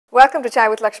Welcome to Chai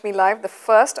with Lakshmi Live, the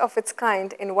first of its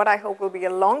kind in what I hope will be a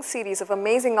long series of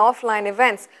amazing offline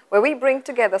events where we bring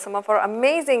together some of our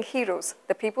amazing heroes,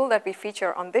 the people that we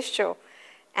feature on this show,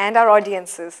 and our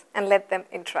audiences, and let them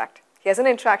interact. Here's an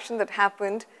interaction that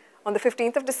happened on the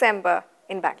 15th of December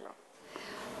in Bangalore.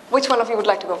 Which one of you would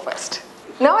like to go first?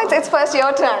 No, it's first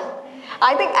your turn.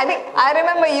 I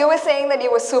remember you were saying that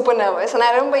you were super nervous, and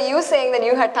I remember you saying that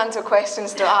you had tons of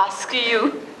questions to ask. To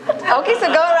you. Okay, so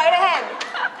go right ahead.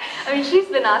 I mean, she's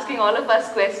been asking all of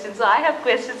us questions, so I have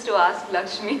questions to ask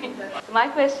Lakshmi. My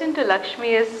question to Lakshmi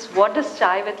is, what does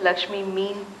Chai with Lakshmi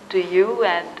mean to you,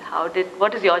 and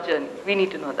what is your journey? We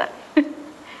need to know that.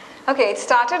 Okay, it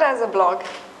started as a blog.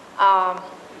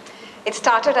 It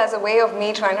started as a way of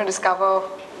me trying to discover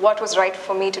what was right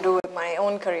for me to do with my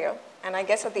own career. And I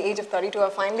guess at the age of 32, I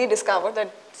finally discovered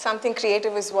that something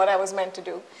creative is what I was meant to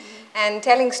do. And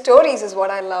telling stories is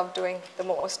what I love doing the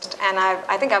most. And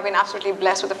I think I've been absolutely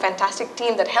blessed with a fantastic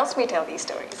team that helps me tell these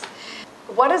stories.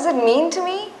 What does it mean to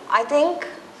me? I think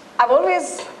I've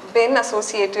always been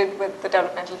associated with the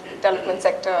development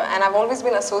sector, and I've always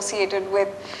been associated with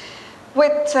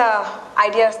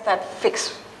ideas that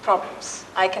fix problems.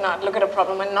 I cannot look at a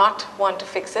problem and not want to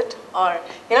fix it, or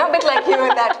a bit like you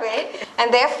in that way.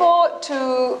 And therefore,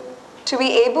 to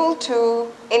be able to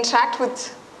interact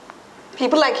with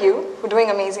people like you who are doing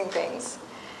amazing things,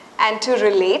 and to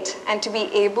relate, and to be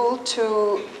able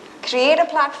to create a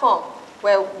platform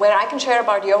where I can share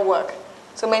about your work,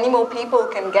 so many more people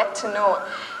can get to know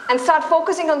and start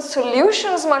focusing on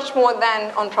solutions much more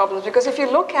than on problems. Because if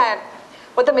you look at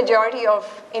what the majority of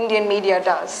Indian media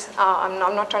does, I'm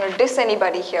not trying to diss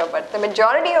anybody here, but the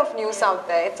majority of news out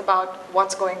there, it's about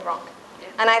what's going wrong.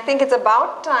 And I think it's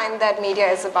about time that media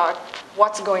is about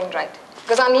what's going right.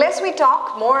 Because unless we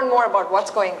talk more and more about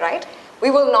what's going right,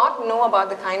 we will not know about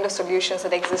the kind of solutions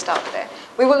that exist out there.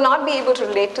 We will not be able to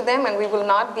relate to them, and we will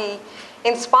not be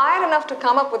inspired enough to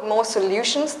come up with more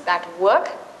solutions that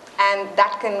work and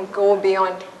that can go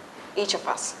beyond each of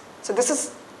us. So this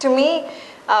is, to me,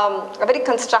 a very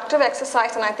constructive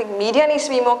exercise, and I think media needs to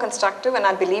be more constructive, and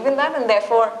I believe in that, and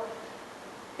therefore,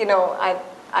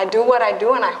 I do what I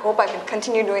do, and I hope I can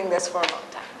continue doing this for a long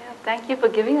time. Yeah, thank you for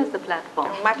giving us the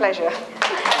platform. My pleasure.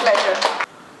 Pleasure.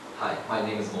 Hi, my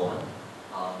name is Mohan.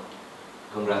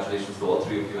 Congratulations to all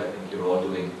three of you. I think you're all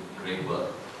doing great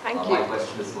work. Thank you. My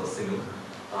question is for Sinu.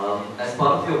 As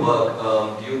part of your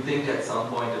work, do you think at some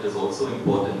point it is also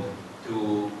important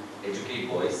to educate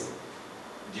boys?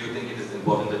 Do you think it is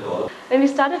important at all? When we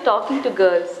started talking to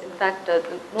girls, in fact,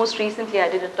 most recently I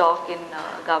did a talk in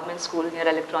a government school near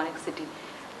Electronic City,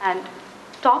 and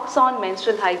talks on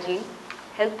menstrual hygiene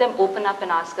help them open up and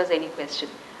ask us any question.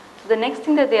 So the next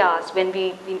thing that they ask when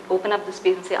we open up the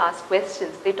space and say ask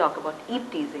questions, they talk about eve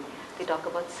teasing, they talk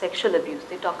about sexual abuse,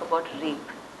 they talk about rape.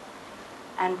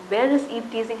 And where is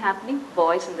eve teasing happening?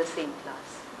 Boys in the same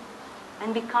class.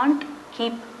 And we can't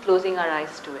keep closing our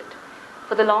eyes to it.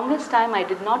 For the longest time, I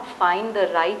did not find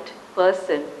the right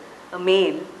person, a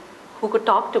male, who could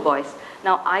talk to boys.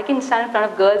 Now, I can stand in front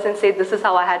of girls and say, this is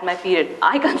how I had my period.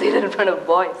 I can't say that in front of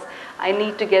boys. I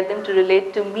need to get them to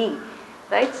relate to me,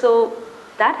 right? So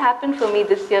that happened for me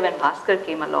this year when Bhaskar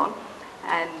came along.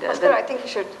 And Bhaskar, I think you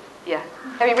should. Yeah.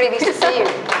 Everybody needs to see you.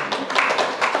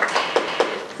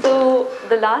 So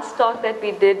the last talk that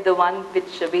we did, the one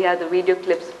which we had the video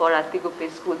clips for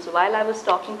Atiguppe school. So while I was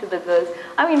talking to the girls,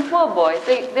 I mean, poor boys,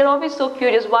 they're always so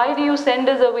curious. Why do you send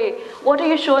us away? What are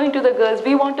you showing to the girls?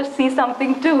 We want to see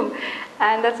something too.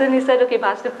 And that's when he said, okay,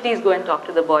 Bhaskar, please go and talk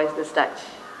to the boys this time.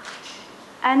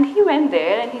 And he went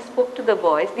there and he spoke to the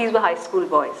boys. These were high school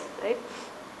boys, right?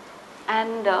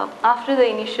 And after the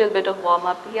initial bit of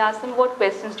warm-up, he asked them, what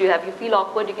questions do you have? You feel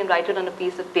awkward, you can write it on a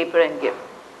piece of paper and give.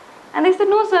 And they said,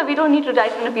 no, sir, we don't need to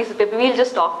write on a piece of paper. We'll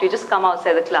just talk to you. Just come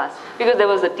outside the class. Because there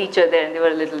was a teacher there and they were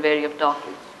a little wary of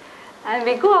talking. And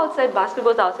we go outside, Bhaskar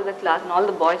goes outside the class, and all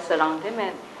the boys surround him.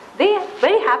 And they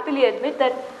very happily admit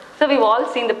that, sir, we've all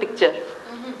seen the picture.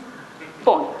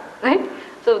 Phone, right?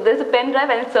 So there's a pen drive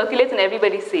and it circulates and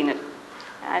everybody's seen it.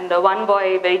 And one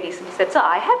boy very decently said, sir,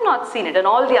 I have not seen it. And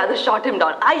all the others shot him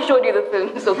down. I showed you the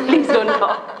film, so please don't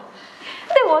talk.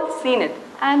 They've all seen it.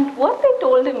 And what they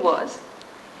told him was,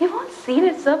 we've all seen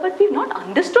it, sir, but we've not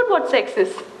understood what sex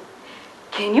is.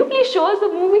 Can you please show us the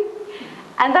movie?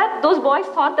 And those boys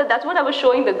thought that that's what I was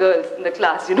showing the girls in the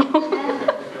class, And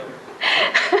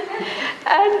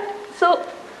so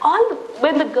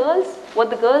what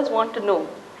the girls want to know,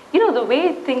 the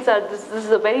way things are, this is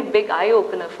a very big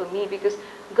eye-opener for me, because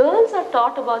girls are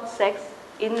taught about sex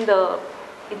in the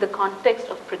context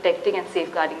of protecting and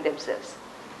safeguarding themselves.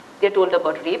 They're told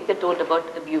about rape, they're told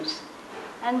about abuse.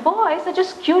 And boys are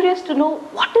just curious to know,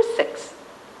 what is sex?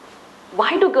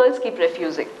 Why do girls keep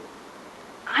refusing?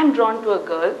 I'm drawn to a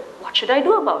girl, what should I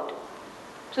do about it?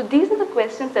 So these are the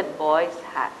questions that boys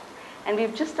have. And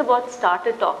we've just about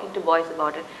started talking to boys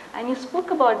about it. And you spoke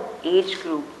about age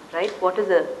group, right? What is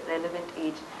a relevant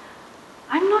age?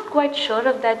 I'm not quite sure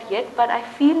of that yet, but I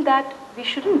feel that we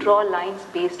shouldn't draw lines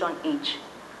based on age.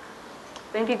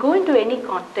 When we go into any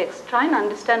context, try and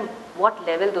understand what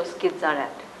level those kids are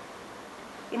at.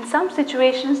 In some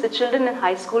situations, the children in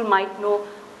high school might know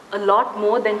a lot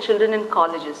more than children in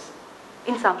colleges,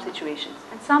 in some situations.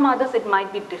 And some others, it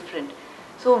might be different.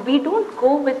 So we don't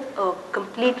go with a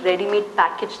complete ready-made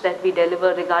package that we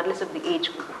deliver regardless of the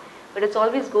age group. But it's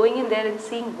always going in there and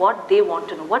seeing what they want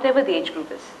to know, whatever the age group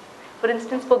is. For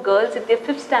instance, for girls, if they're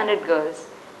 5th standard girls,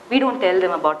 we don't tell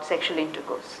them about sexual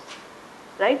intercourse,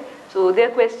 right? So their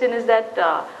question is that,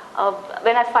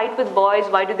 when I fight with boys,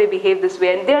 why do they behave this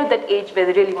way? And they're at that age where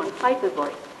they really want to fight with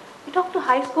boys. You talk to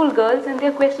high school girls and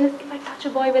their question is, if I touch a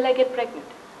boy, will I get pregnant?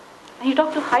 And you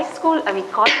talk to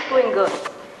college-going girls,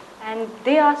 and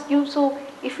they ask you, so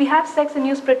if we have sex and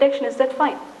use protection, is that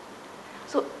fine?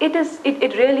 So it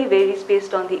really varies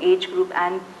based on the age group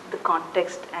and the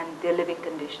context and their living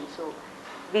conditions. So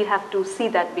we have to see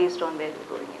that based on where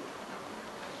we're going in.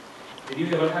 Did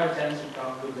you ever have a chance to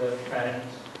talk to the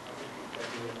parents that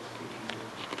you were speaking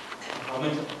to? How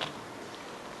much?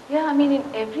 Yeah, I mean, in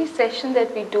every session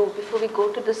that we do, before we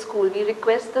go to the school, we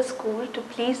request the school to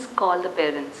please call the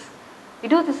parents. We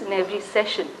do this in every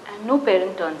session, and no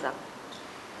parent turns up.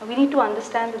 We need to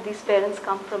understand that these parents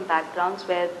come from backgrounds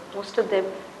where most of them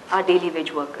are daily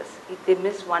wage workers. If they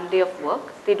miss one day of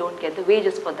work, they don't get the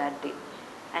wages for that day.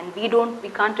 And we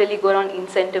can't really go around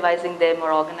incentivizing them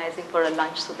or organizing for a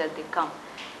lunch so that they come.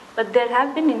 But there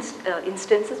have been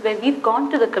instances where we've gone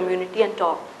to the community and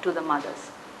talked to the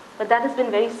mothers. But that has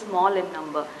been very small in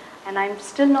number. And I'm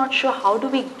still not sure how do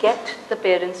we get the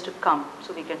parents to come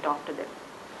so we can talk to them.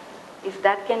 If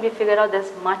that can be figured out,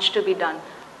 there's much to be done.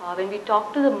 When we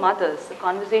talk to the mothers, the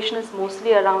conversation is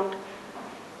mostly around,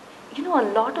 a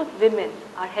lot of women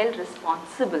are held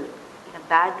responsible in a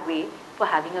bad way for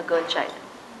having a girl child.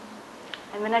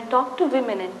 And when I talk to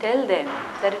women and tell them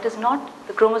that it is not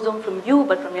the chromosome from you,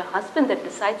 but from your husband that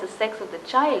decides the sex of the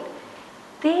child,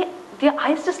 their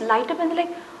eyes just light up and they're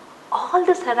like, all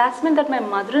this harassment that my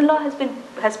mother-in-law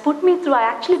has put me through, I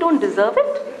actually don't deserve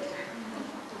it?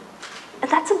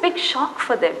 And that's a big shock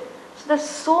for them. So there's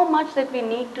so much that we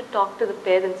need to talk to the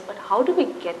parents, but how do we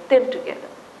get them together?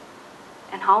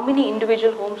 And how many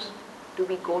individual homes do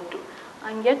we go to?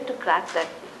 I'm yet to crack that.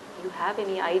 If you have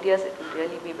any ideas, it would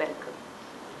really be welcome.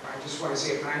 I just want to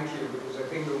say thank you, because I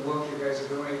think the work you guys are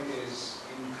doing is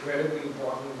incredibly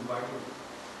important and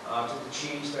vital to the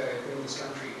change that I think this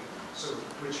country so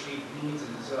richly needs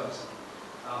and deserves.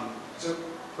 So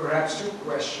perhaps 2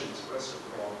 questions, first of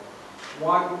all.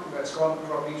 One that's gone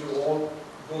probably to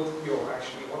both of you,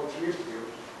 actually all 3 of you.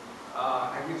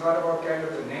 Have you thought about kind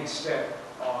of the next step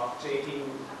of taking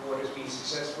what has been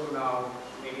successful now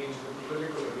maybe into the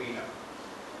political arena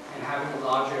and having a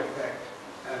larger effect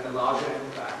and a larger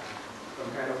impact from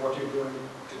kind of what you're doing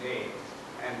today?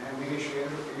 And maybe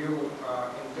Shubhendu, for you,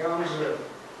 in terms of,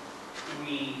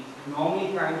 we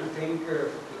normally kind of think of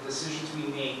the decisions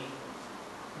we make,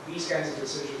 these kinds of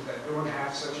decisions that don't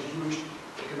have such a huge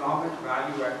economic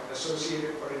value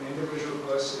associated for an individual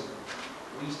person.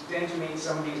 We tend to make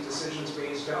some of these decisions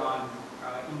based on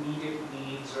immediate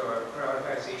needs or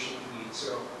prioritization needs.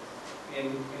 So in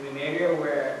an area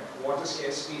where water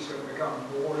scarcity is going to become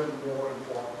more and more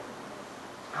important,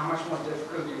 how much more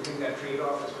difficult do you think that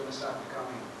trade-off is going to start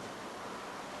becoming?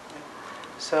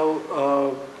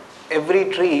 So every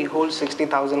tree holds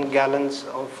 60,000 gallons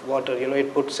of water.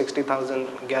 It puts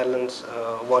 60,000 gallons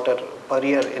water per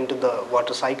year into the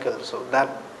water cycle. So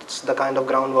that's the kind of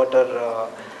groundwater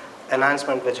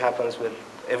enhancement which happens with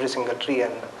every single tree,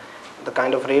 and the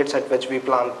kind of rates at which we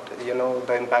plant,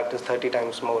 the impact is 30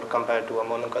 times more compared to a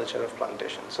monoculture of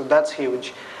plantation. So that's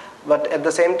huge. But at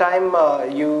the same time,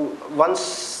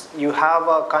 once you have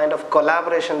a kind of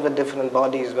collaboration with different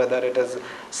bodies, whether it is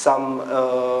some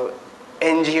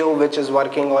NGO which is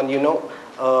working on,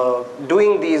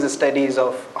 doing these studies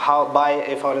of how by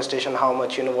afforestation, how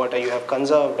much water you have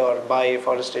conserved, or by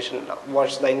afforestation,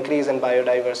 what's the increase in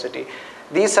biodiversity.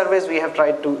 These surveys we have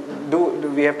tried to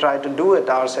do it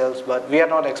ourselves, but we are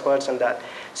not experts in that.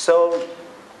 So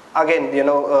again,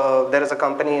 there is a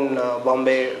company in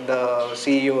Bombay, the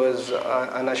CEO is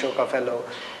an Ashoka fellow.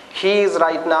 He is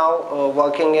right now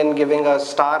working in giving us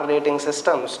star rating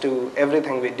systems to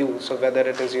everything we do. So whether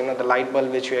it is the light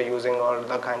bulb which we are using, or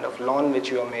the kind of lawn which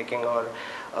you are making, or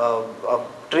a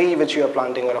tree which you are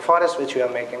planting or a forest which you are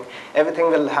making, everything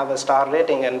will have a star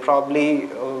rating, and probably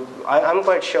I'm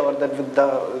quite sure that with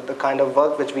the kind of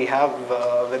work which we have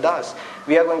with us,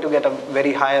 we are going to get a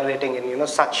very higher rating in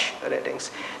such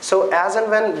ratings. So as and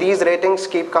when these ratings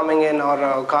keep coming in, or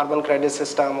a carbon credit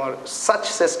system or such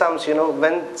systems,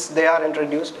 when they are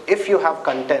introduced, if you have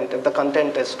content, if the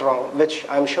content is strong, which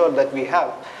I'm sure that we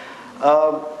have,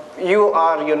 you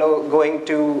are going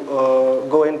to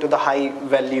go into the high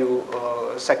value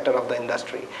sector of the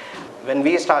industry. When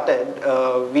we started,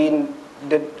 we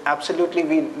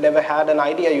never had an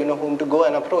idea whom to go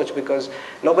and approach, because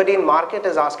nobody in market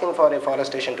is asking for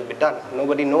afforestation to be done.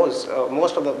 Nobody knows.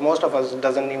 Most of us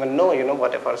doesn't even know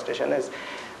what afforestation is.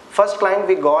 First client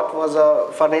we got was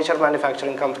a furniture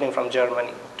manufacturing company from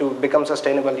Germany. To become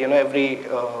sustainable, every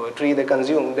tree they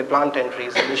consume, they plant 10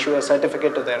 trees and issue a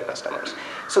certificate to their customers.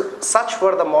 So such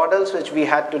were the models which we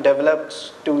had to develop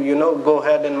to go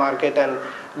ahead and market and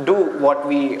do what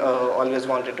we always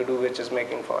wanted to do, which is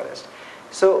making forest.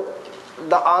 So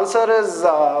the answer is,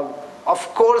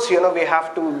 of course, we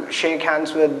have to shake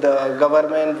hands with the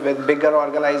government, with bigger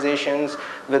organizations,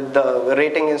 with the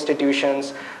rating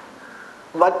institutions.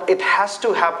 But it has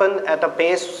to happen at a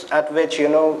pace at which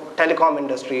telecom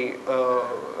industry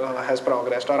has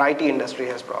progressed, or IT industry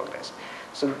has progressed.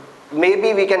 So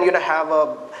maybe we can have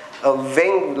a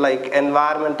wing like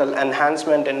environmental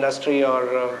enhancement industry,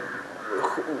 or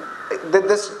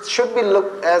this should be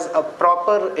looked as a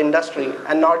proper industry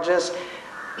and not just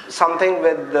something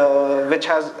with which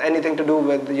has anything to do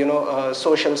with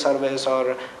social service,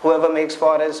 or whoever makes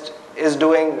forest is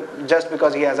doing just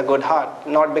because he has a good heart,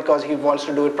 not because he wants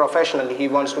to do it professionally. He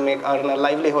wants to earn a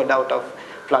livelihood out of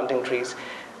planting trees.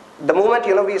 The moment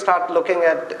we start looking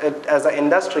at it as an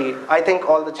industry, I think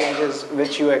all the changes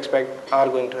which you expect are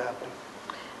going to happen.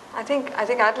 I think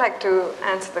I'd like to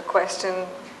answer the question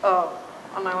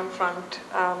on my own front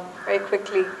very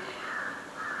quickly.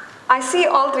 I see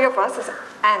all three of us as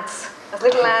ants, as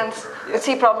little ants. We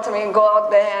see problems and we go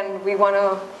out there and we want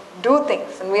to do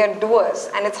things, and we are doers.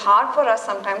 And it's hard for us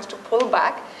sometimes to pull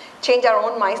back, change our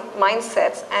own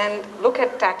mindsets, and look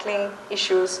at tackling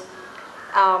issues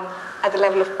at the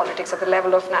level of politics, at the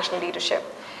level of national leadership.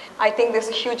 I think there's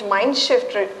a huge mind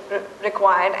shift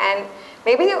required, and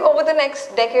maybe over the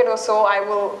next decade or so, I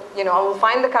will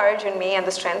find the courage in me and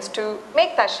the strength to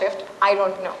make that shift. I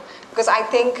don't know, because I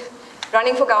think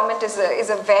running for government is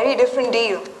a very different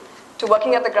deal to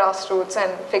working at the grassroots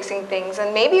and fixing things.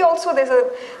 And maybe also there's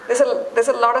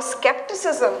a lot of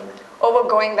skepticism over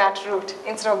going that route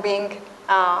instead of being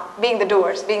the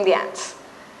doers, being the ants.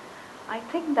 I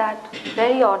think that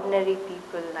very ordinary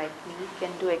people like me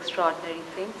can do extraordinary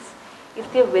things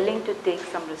if they're willing to take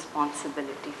some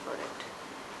responsibility for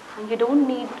it. And you don't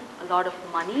need a lot of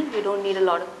money, you don't need a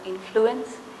lot of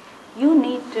influence, you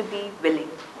need to be willing.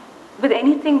 With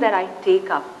anything that I take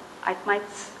up, I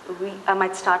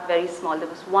might start very small. There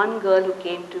was one girl who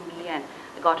came to me and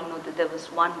I got to know that there was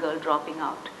one girl dropping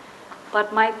out.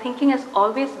 But my thinking has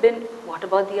always been, what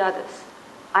about the others?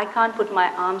 I can't put my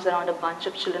arms around a bunch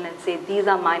of children and say, these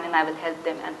are mine and I will help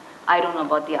them, and I don't know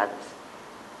about the others.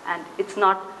 And it's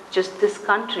not just this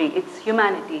country, it's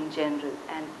humanity in general.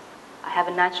 And I have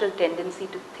a natural tendency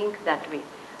to think that way.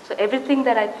 So everything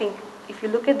that I think, if you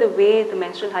look at the way the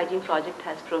Menstrual Hygiene Project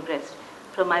has progressed,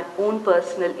 from my own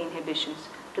personal inhibitions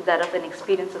to that of an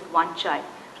experience of one child,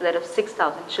 to that of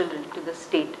 6,000 children, to the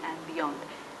state and beyond.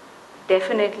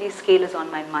 Definitely scale is on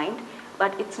my mind,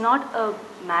 but it's not a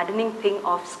maddening thing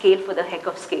of scale for the heck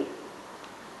of scale.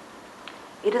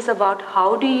 It is about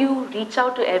how do you reach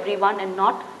out to everyone and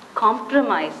not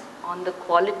compromise on the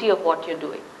quality of what you're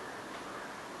doing.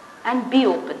 And be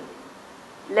open.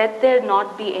 Let there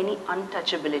not be any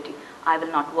untouchability. I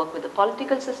will not work with the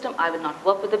political system, I will not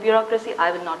work with the bureaucracy, I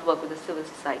will not work with the civil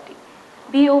society.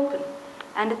 Be open.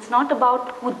 And it's not about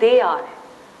who they are,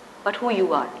 but who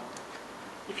you are.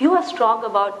 If you are strong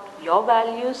about your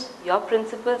values, your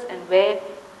principles, and where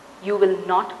you will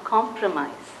not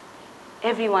compromise,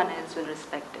 everyone else will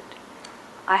respect it.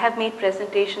 I have made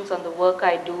presentations on the work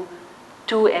I do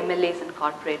to MLAs and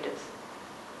corporators.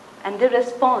 And the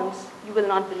response, you will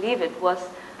not believe it, was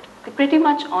they pretty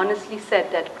much honestly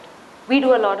said that we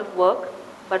do a lot of work,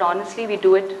 but honestly we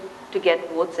do it to get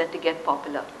votes and to get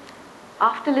popular.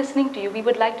 After listening to you, we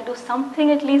would like to do something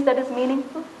at least that is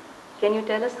meaningful. Can you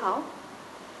tell us how?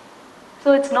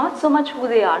 So it's not so much who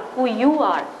they are, who you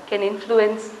are can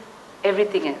influence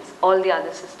everything else, all the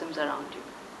other systems around you.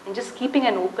 And just keeping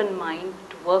an open mind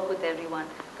to work with everyone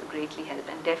will greatly help.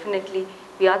 And definitely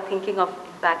we are thinking of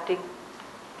impacting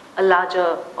a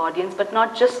larger audience, but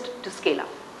not just to scale up,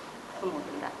 for more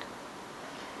than that.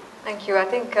 Thank you. I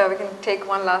think we can take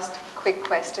one last quick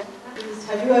question.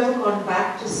 Have you ever gone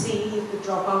back to see if the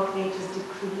dropout rate is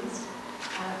decreased,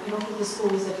 for the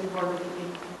schools that you've already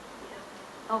been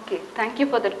to? Okay, thank you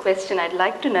for that question. I'd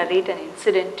like to narrate an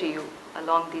incident to you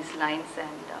along these lines. And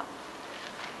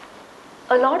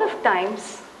a lot of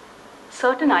times,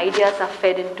 certain ideas are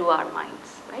fed into our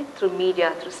minds, right? Through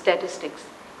media, through statistics.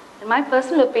 And my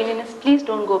personal opinion is, please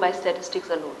don't go by statistics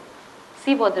alone.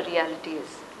 See what the reality is.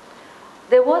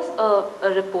 There was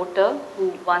a reporter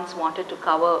who once wanted to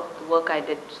cover the work I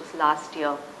did, this was last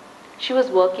year. She was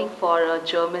working for a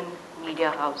German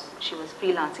media house. She was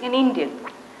freelancing, an Indian.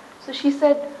 So she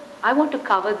said, I want to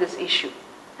cover this issue.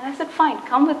 And I said, fine,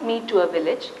 come with me to a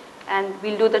village and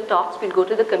we'll do the talks, we'll go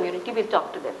to the community, we'll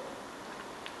talk to them.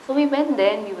 So we went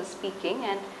there and we were speaking,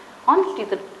 and honestly,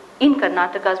 in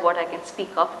Karnataka is what I can speak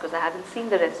of because I haven't seen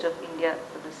the rest of India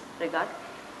for this regard.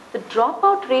 The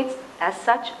dropout rates as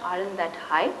such aren't that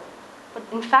high, but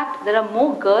in fact, there are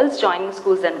more girls joining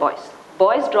schools than boys.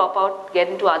 Boys drop out, get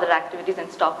into other activities and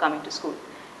stop coming to school.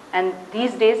 And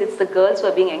these days, it's the girls who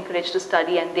are being encouraged to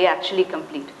study and they actually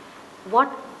complete. What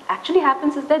actually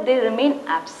happens is that they remain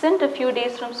absent a few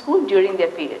days from school during their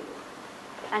period.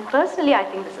 And personally, I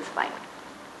think this is fine.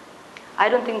 I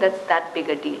don't think that's that big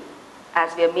a deal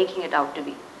as we are making it out to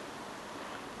be.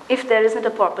 If there isn't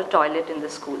a proper toilet in the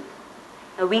school,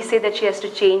 now we say that she has to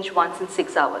change once in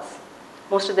 6 hours.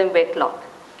 Most of them wear cloth.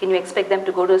 Can you expect them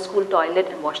to go to a school toilet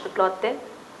and wash the cloth there?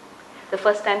 The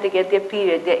first time they get their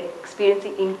period, they're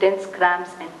experiencing intense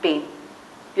cramps and pain.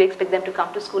 Do you expect them to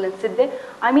come to school and sit there?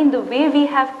 I mean, the way we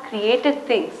have created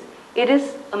things, it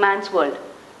is a man's world.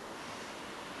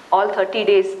 All 30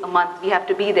 days a month, we have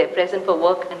to be there, present for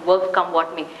work, and work come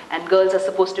what may. And girls are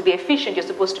supposed to be efficient, you're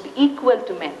supposed to be equal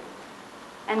to men.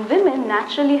 And women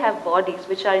naturally have bodies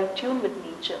which are in tune with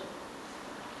nature.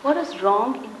 What is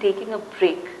wrong in taking a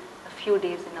break a few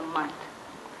days in a month?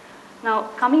 Now,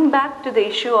 coming back to the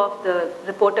issue of the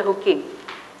reporter who came.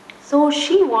 So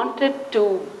she wanted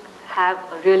to have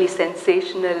a really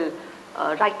sensational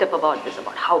write-up about this,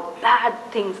 about how bad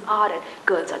things are and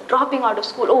girls are dropping out of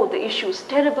school. Oh, the issue is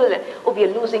terrible, and oh, we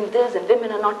are losing this, and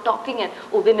women are not talking, and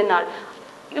oh, women are...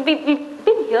 We've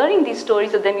been hearing these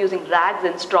stories of them using rags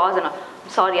and straws, and I'm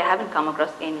sorry, I haven't come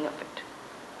across any of it.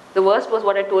 The worst was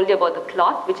what I told you about the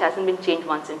cloth, which hasn't been changed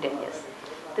once in 10 years.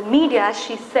 The media, as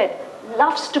she said,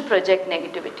 loves to project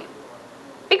negativity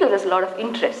because there's a lot of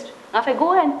interest. Now, if I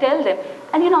go and tell them,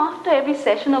 and after every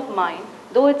session of mine,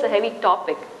 though it's a heavy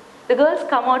topic, the girls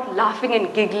come out laughing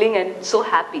and giggling and so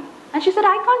happy. And she said,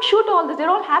 I can't shoot all this, they're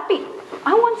all happy.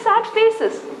 I want sad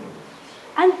faces.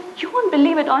 And you won't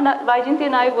believe it, Vaijayanti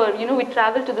and I were, we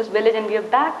traveled to this village and we are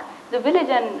back the village,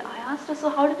 and I asked her, so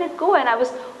how did it go? And I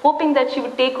was hoping that she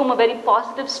would take home a very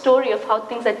positive story of how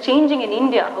things are changing in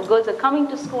India, how girls are coming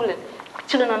to school and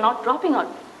children are not dropping out.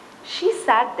 She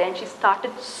sat there and she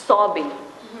started sobbing.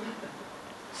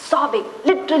 Sobbing,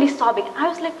 literally sobbing. I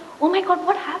was like, oh my God,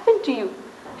 what happened to you?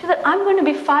 She said, I'm going to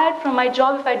be fired from my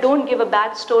job if I don't give a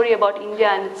bad story about India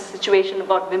and its situation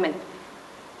about women.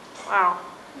 Wow.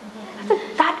 I said,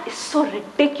 that is so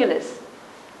ridiculous.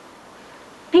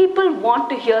 People want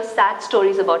to hear sad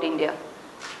stories about India.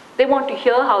 They want to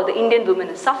hear how the Indian woman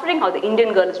is suffering, how the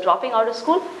Indian girl is dropping out of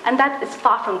school, and that is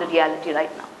far from the reality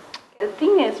right now. The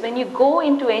thing is, when you go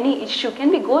into any issue,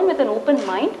 can we go in with an open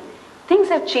mind? Things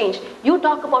have changed. You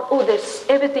talk about, oh,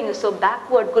 everything is so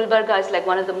backward. Gulbarga is like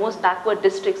one of the most backward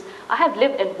districts. I have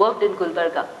lived and worked in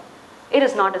Gulbarga. It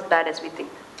is not as bad as we think.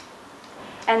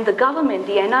 And the government,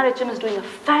 the NRHM, is doing a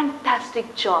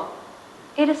fantastic job.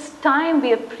 It is time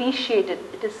we appreciate it.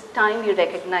 It is time we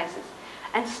recognize it.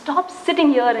 And stop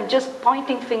sitting here and just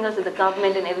pointing fingers at the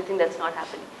government and everything that's not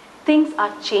happening. Things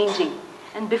are changing.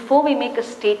 And before we make a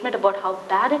statement about how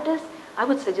bad it is, I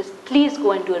would suggest please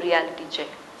go and do a reality check.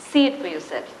 See it for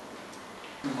yourself.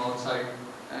 From outside,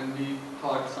 and we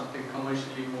thought something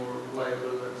commercially more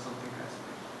viable than something has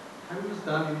been. Have you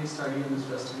done any study on this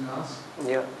Western ghats?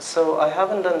 Yeah, so I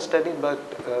haven't done study, but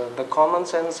the common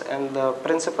sense and the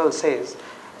principle says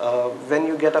when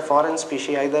you get a foreign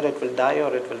species, either it will die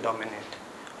or it will dominate.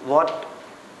 What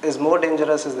is more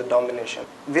dangerous is the domination.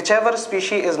 Whichever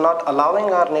species is not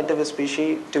allowing our native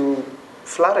species to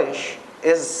flourish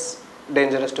is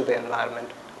dangerous to the environment.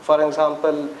 For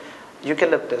example,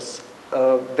 eucalyptus.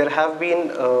 There have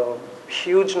been a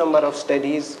huge number of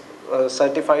studies,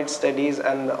 certified studies,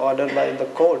 and ordered by the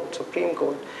court, Supreme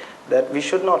Court, that we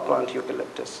should not plant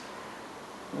eucalyptus.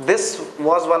 This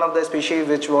was one of the species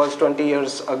which was 20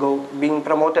 years ago being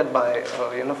promoted by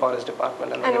Forest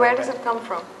Department. And where does it come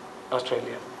from?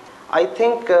 Australia. I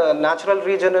think natural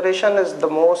regeneration is the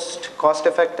most cost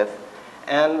effective,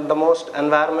 and the most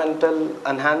environmental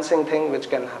enhancing thing which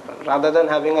can happen. Rather than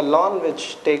having a lawn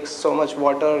which takes so much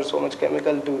water, so much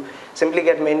chemical to simply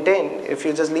get maintained, if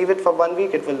you just leave it for 1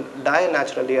 week, it will die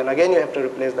naturally, and again you have to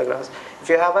replace the grass. If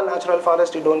you have a natural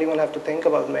forest, you don't even have to think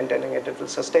about maintaining it. It will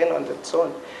sustain on its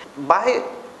own. By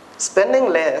spending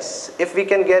less, if we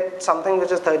can get something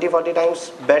which is 30-40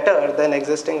 times better than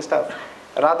existing stuff,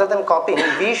 rather than copying,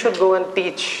 we should go and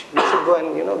teach. We should go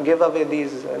and give away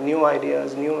these new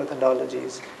ideas, new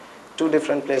methodologies to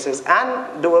different places,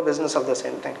 and do a business of the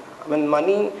same thing. I mean,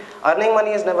 earning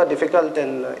money is never difficult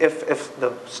if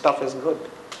the stuff is good.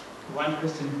 One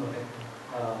question for that.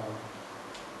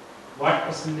 What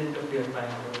percentage of your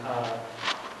clientele are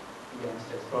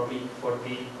youngsters? Probably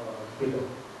 40 or below.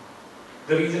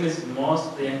 The reason is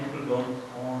most of the young people don't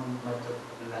own much of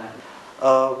land.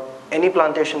 Any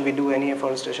plantation we do, any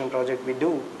afforestation project we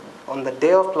do, on the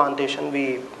day of plantation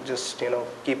we just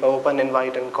keep an open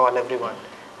invite and call everyone.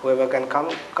 Whoever can come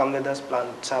with us,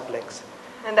 plant saplings.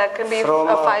 And that can be From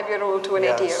a 5-year-old to an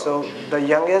 80-year-old. So the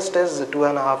youngest is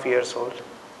 2.5 years old,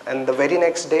 and the very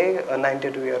next day a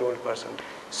 92-year-old person.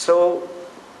 So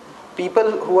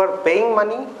people who are paying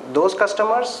money, those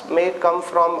customers may come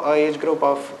from an age group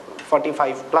of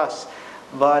 45 plus,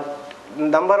 but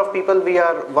number of people we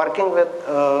are working with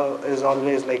is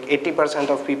always like 80%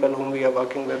 of people whom we are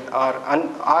working with are,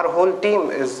 our whole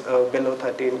team is below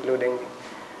 30, including me.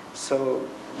 So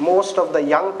most of the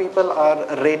young people are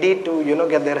ready to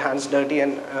get their hands dirty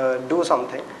and do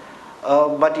something.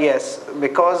 But yes,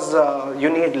 because you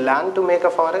need land to make a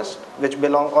forest, which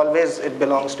always it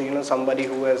belongs to somebody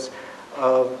who has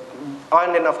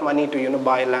earned enough money to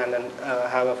buy land and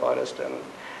have a forest. And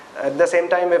at the same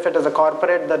time, if it is a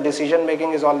corporate, the decision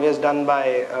making is always done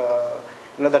by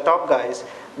the top guys.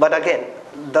 But again,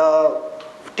 the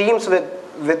teams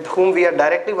with whom we are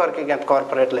directly working at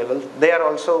corporate level, they are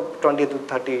also 20 to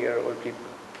 30-year-old people.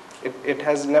 It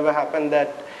has never happened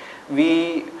that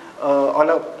we, on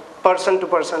a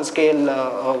person-to-person scale,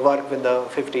 work with a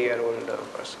 50-year-old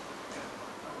person.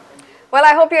 Well,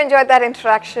 I hope you enjoyed that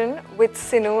interaction with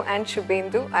Sinu and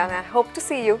Shubhendu, and I hope to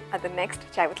see you at the next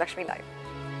Chai with Lakshmi Live.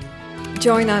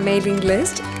 Join our mailing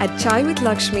list at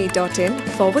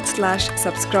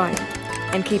chaiwithlakshmi.in/subscribe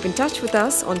and keep in touch with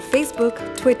us on Facebook,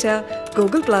 Twitter,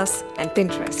 Google+, and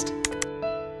Pinterest.